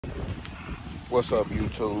What's up,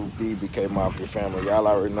 YouTube? DEBK Mafia family. Y'all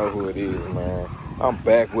already know who it is, man. I'm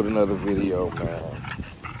back with another video, man.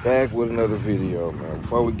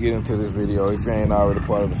 Before we get into this video, if you ain't already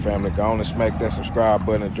part of the family, go on and smack that subscribe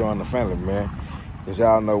button and join the family, man. Because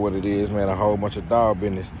y'all know what it is, man. A whole bunch of dog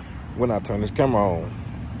business when I turn this camera on.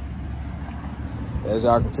 As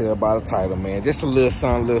y'all can tell by the title, man. Just a little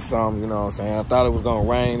something, you know what I'm saying? I thought it was going to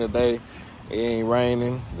rain today. It ain't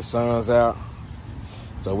raining. The sun's out.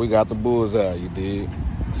 So we got the bulls out, you dig?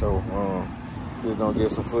 So we're gonna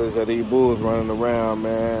get some footage of these bulls running around,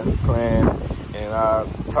 man, playing, and I'll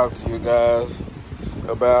talk to you guys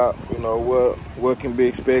about, you know, what can be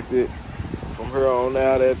expected from here on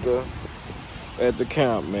out at the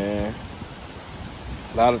camp, man.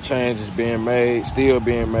 A lot of changes being made, still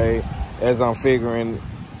being made, as I'm figuring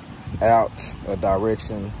out a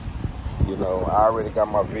direction. You know, I already got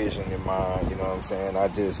my vision in mind, you know what I'm saying? I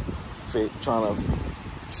just trying to.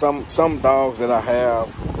 Some dogs that I have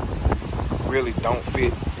really don't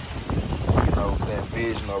fit, you know, that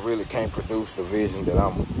vision, or really can't produce the vision that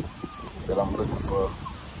I'm looking for.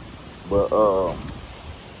 But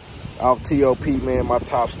off TOP, man, my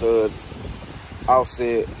top stud,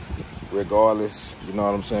 offset, regardless, you know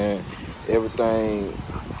what I'm saying? Everything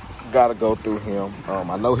gotta go through him.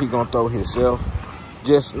 I know he gonna throw himself,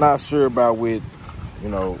 just not sure about with, you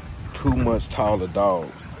know, too much taller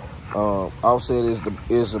dogs. Offset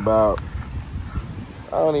is about,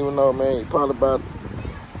 I don't even know, man, probably about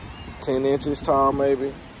 10 inches tall,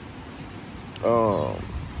 maybe.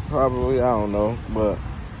 Probably, I don't know, but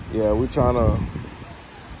yeah, we trying to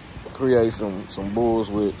create some bulls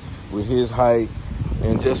with his height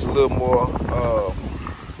and just a little more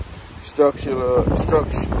structure,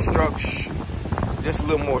 just a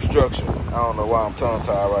little more structure. I don't know why I'm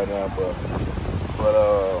tongue-tied right now, but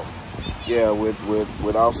yeah,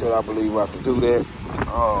 with Offset, I believe I can do that.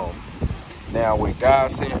 Now with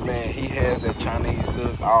Godsend, man, he has that Chinese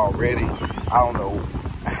look already. I don't know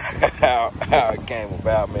how it came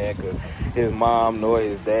about, man, because his mom nor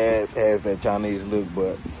his dad has that Chinese look.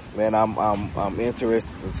 But man, I'm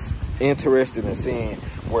interested in seeing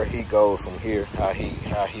where he goes from here, how he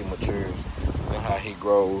matures and how he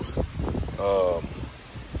grows.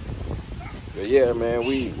 But yeah, man,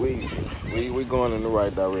 we going in the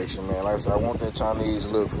right direction, man. Like I said, I want that Chinese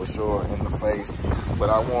look for sure in the face, but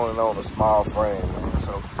I want it on a small frame, man.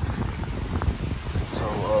 So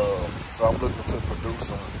I'm looking to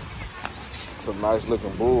produce some nice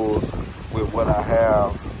looking bulls with what I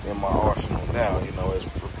have in my arsenal now, you know,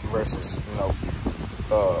 as versus, you know,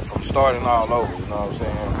 from starting all over, you know what I'm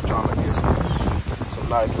saying? I'm trying to get some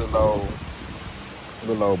nice little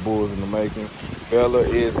old bulls in the making. Bella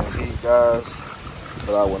is in heat, guys,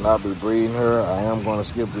 but I will not be breeding her. I am going to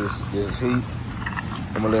skip this heat.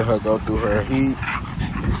 I'm going to let her go through her heat,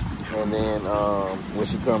 and then when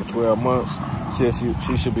she comes 12 months, she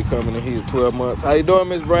should be coming in heat at 12 months. How you doing,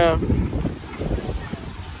 Miss Brown?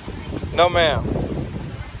 No, ma'am.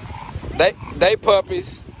 They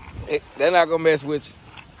puppies. They're not going to mess with you.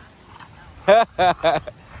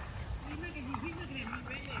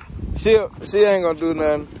 She ain't going to do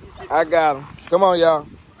nothing. I got him. Come on, y'all.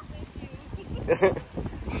 Anyway,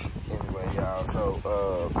 y'all, so,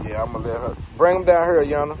 yeah, I'm going to let her. Bring him down here,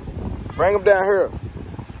 Yana. Bring him down here.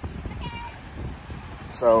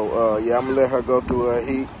 So, yeah, I'm going to let her go through her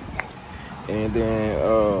heat. And then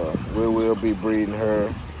we will be breeding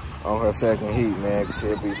her on her second heat, man, because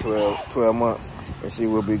she'll be 12 months. And she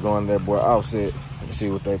will be going to that boy Offset and see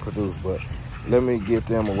what they produce. But let me get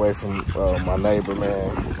them away from my neighbor,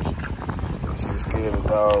 man. She's scared of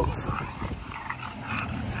dogs.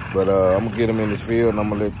 But I'm going to get them in this field, and I'm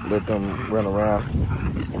going to let them run around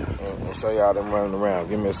and show y'all them running around.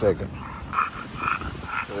 Give me a second.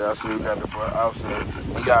 So y'all see we got the boy Offset.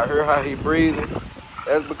 And y'all hear how he breathing?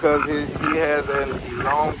 That's because he has an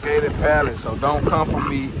elongated palate. So don't come for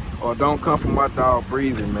me, or don't come for my dog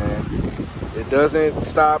breathing, man. It doesn't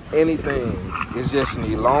stop anything. It's just an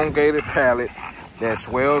elongated palate that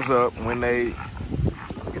swells up when they,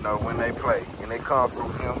 you know, when they play. And it comes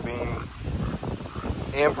from him being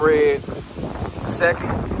inbred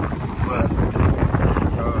second, but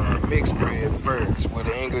mixed bred first with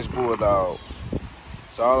an English Bulldog.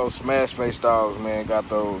 So all those smash face dogs, man, got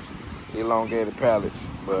those elongated palates.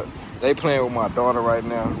 But they playing with my daughter right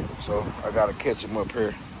now, so I gotta catch them up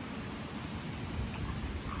here.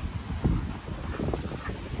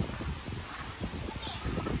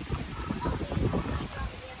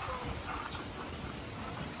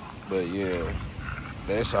 But yeah,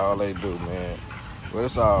 that's all they do, man. Well,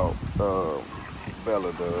 that's all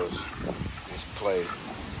Bella does, is play.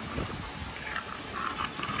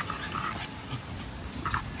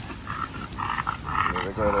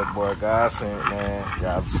 Check out that boy Godsend, man.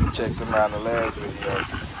 Y'all checked him out in the last video.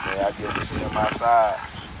 Man, I get to see him outside.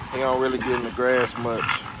 He don't really get in the grass much,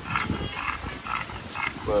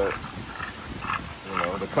 but you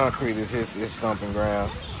know, the concrete is his stomping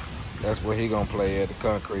ground. That's where he gonna play at, the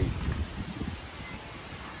concrete.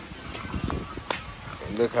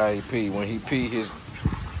 And look how he pee. When he pee, his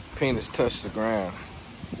penis touched the ground.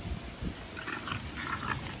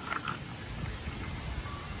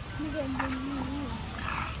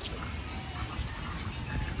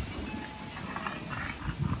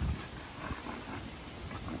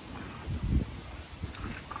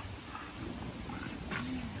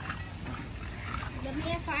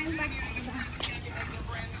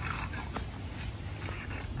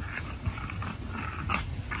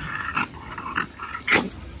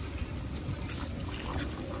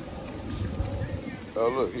 Oh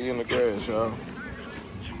look, he in the grass, y'all.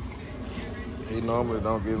 He normally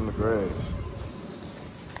don't get in the grass.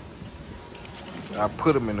 I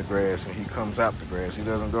put him in the grass and he comes out the grass. He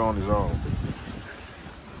doesn't go on his own.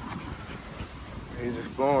 He's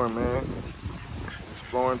exploring, man.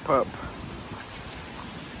 Exploring pup.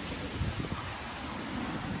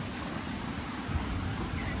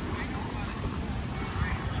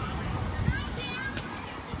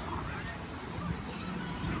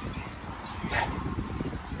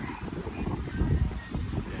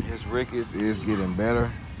 His rickets is getting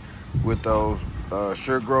better with those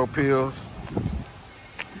Sure Grow pills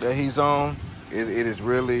that he's on. It is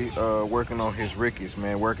really working on his rickets,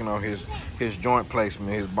 man. Working on his joint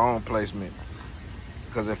placement, his bone placement.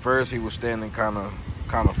 Because at first he was standing kind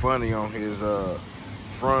of funny on his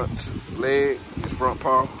front leg, his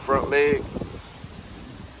front leg.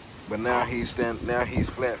 But now he's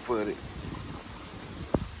flat-footed.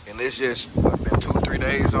 And it's just been 2-3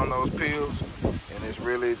 days on those pills, and it's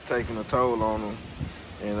really taking a toll on them.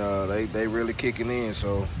 And they really kicking in.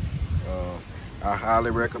 So I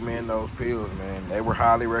highly recommend those pills, man. They were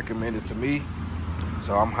highly recommended to me,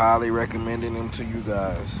 so I'm highly recommending them to you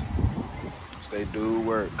guys. They do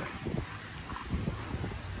work.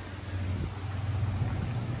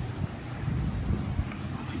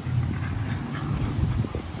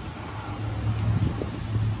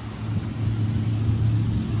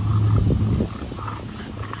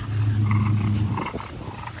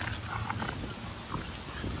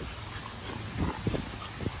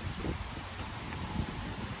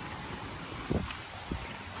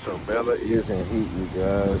 So Bella is in heat, you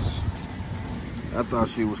guys. I thought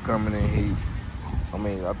she was coming in heat.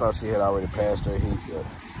 I thought she had already passed her heat, but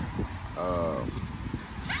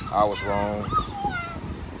I was wrong.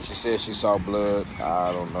 She said she saw blood.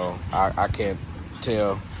 I don't know. I can't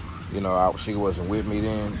tell. You know, she wasn't with me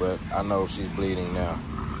then, but I know she's bleeding now.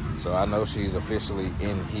 So I know she's officially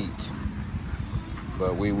in heat.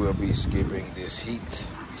 But we will be skipping this heat.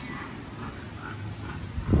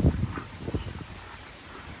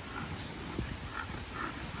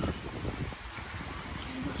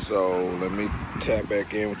 So let me tap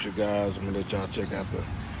back in with you guys. I'm gonna let y'all check out the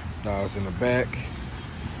dogs in the back.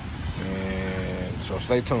 And so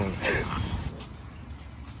stay tuned.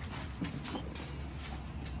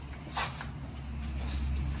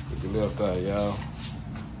 Look at the left eye, y'all.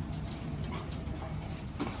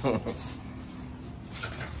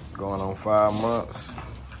 Going on 5 months.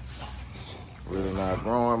 Really not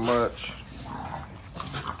growing much.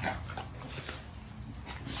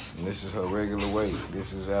 And this is her regular weight.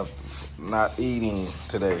 This is after not eating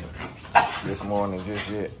today, this morning just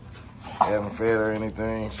yet. Haven't fed her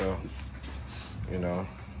anything, so, you know.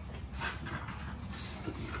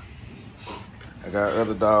 I got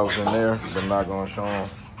other dogs in there, but I'm not gonna show them.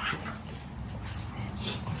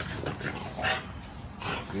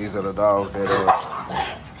 These are the dogs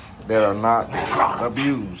that are not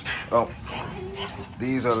abused. Oh,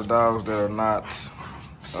 these are the dogs that are not,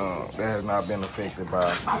 that has not been affected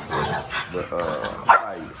by the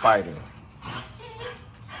fighting.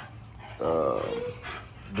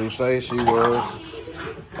 Duce,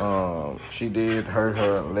 she did hurt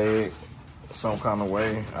her leg some kind of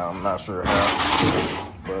way. I'm not sure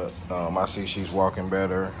how, but I see she's walking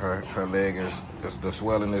better. Her leg the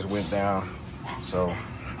swelling has went down. So,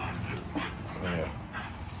 yeah.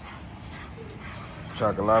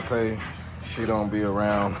 Chocolate, she don't be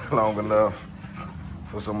around long enough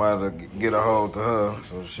for somebody to get a hold of her,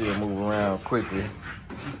 so she'll move around quickly.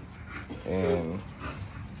 And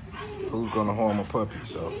who's gonna harm a puppy?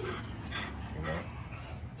 So, you know.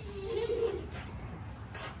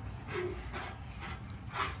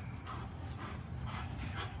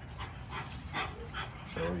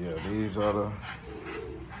 So yeah, these are the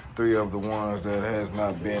 3 of the ones that has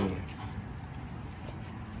not been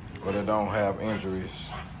but it don't have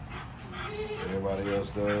injuries. Everybody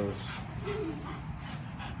else does.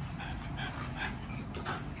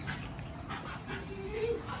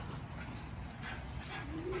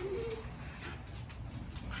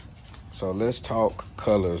 So let's talk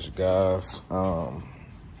colors, guys.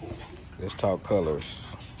 Let's talk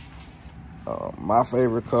colors. My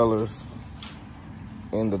favorite colors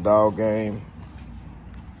in the dog game,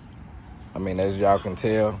 I mean, as y'all can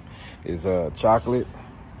tell, is chocolate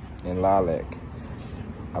and lilac.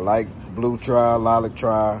 I like blue tri, lilac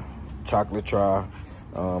tri, chocolate tri.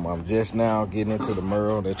 I'm just now getting into the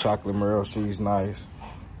Merle, that chocolate Merle. She's nice.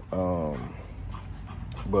 But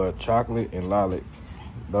chocolate and lilac,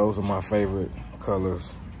 those are my favorite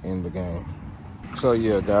colors in the game. So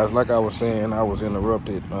yeah, guys, like I was saying, I was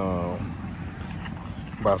interrupted by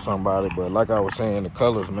somebody, but like I was saying, the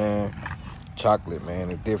colors, man, chocolate, man,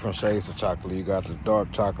 the different shades of chocolate. You got the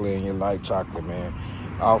dark chocolate and your light chocolate, man.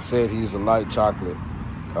 Offset, he's a light chocolate.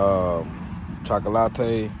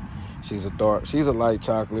 Chocolate, she's a light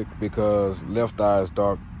chocolate because Left Eye is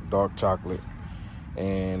dark chocolate,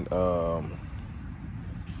 and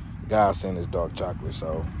Godsend is dark chocolate.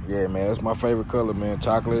 So yeah, man, that's my favorite color, man.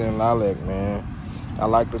 Chocolate and lilac, man. I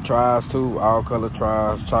like the tries too, all color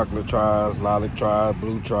tries, chocolate tries, lilac tries,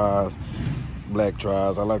 blue tries, black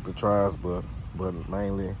tries. I like the tries, but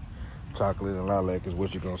mainly chocolate and lilac is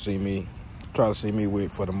what you're gonna try to see me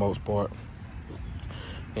with for the most part.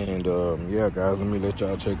 And yeah, guys, let me let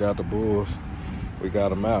y'all check out the bulls. We got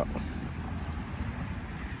them out.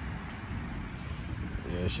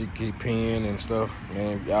 Yeah, she keep peeing and stuff,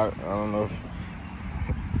 man. I don't know if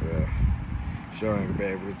she ain't be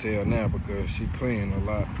able to tell now because she playing a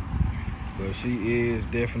lot. But she is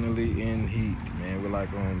definitely in heat, man. We're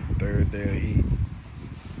like on the 3rd day of heat.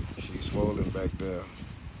 She's swollen back there. I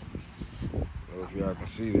don't know if y'all can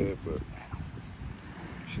see that, but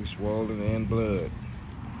she's swollen in blood.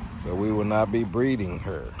 But we will not be breeding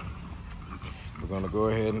her. We're gonna go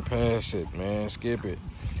ahead and pass it, man. Skip it.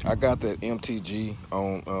 I got that MTG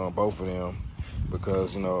on both of them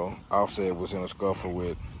because, you know, Offset was in a scuffle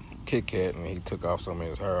with Kit Kat and he took off some of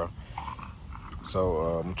his hair. So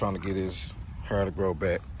I'm trying to get his hair to grow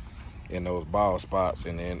back in those bald spots.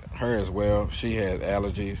 And then her as well, she had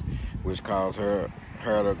allergies, which caused her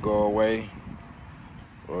hair to go away.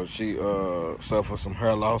 Or she suffered some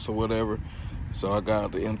hair loss or whatever. So I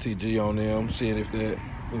got the MTG on them, seeing if that,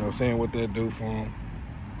 you know, seeing what that do for them.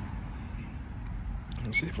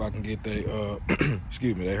 Let's see if I can get they,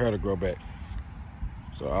 excuse me, their hair to grow back.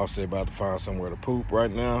 So I'll say about to find somewhere to poop right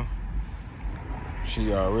now.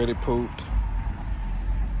 She already pooped.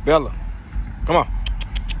 Bella, come on.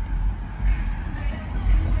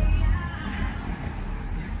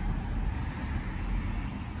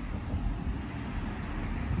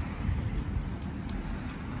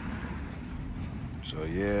 So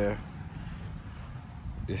yeah,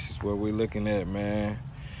 this is what we're looking at, man.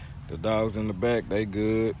 The dogs in the back, they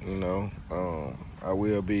good, you know. I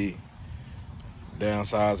will be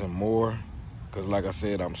downsizing more because, like I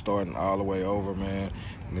said, I'm starting all the way over, man.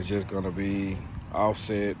 And it's just gonna be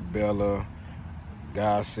Offset, Bella,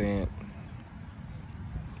 Godsend,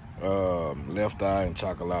 Left Eye, and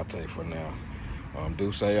Chocolate for now.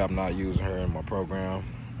 Do say I'm not using her in my program.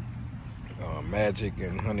 Magic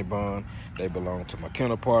and Honey Bun, they belong to my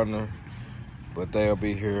kennel partner, but they'll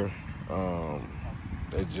be here.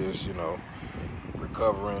 They just, you know,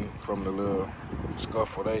 recovering from the little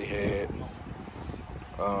scuffle they had.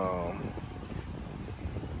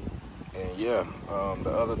 And yeah, the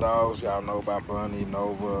other dogs, y'all know about Bunny,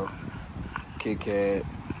 Nova, Kit Kat,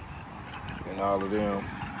 and all of them.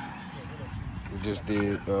 We just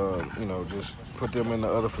did, you know, just put them in the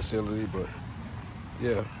other facility, but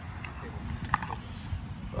yeah.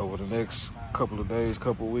 Over the next couple of days,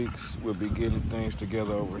 couple of weeks, we'll be getting things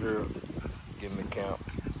together over here, getting the camp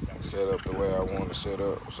set up the way I want to set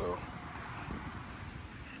up. So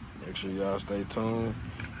make sure y'all stay tuned,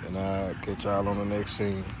 and I'll catch y'all on the next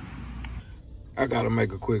scene. I gotta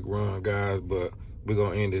make a quick run, guys, but we're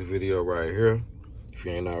gonna end this video right here. If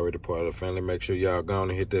you ain't already part of the family, make sure y'all go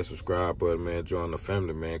and hit that subscribe button, man. Join the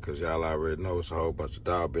family, man, because y'all already know it's a whole bunch of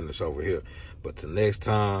dog business over here. But till next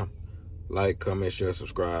time, like, comment, share,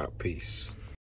 subscribe. Peace.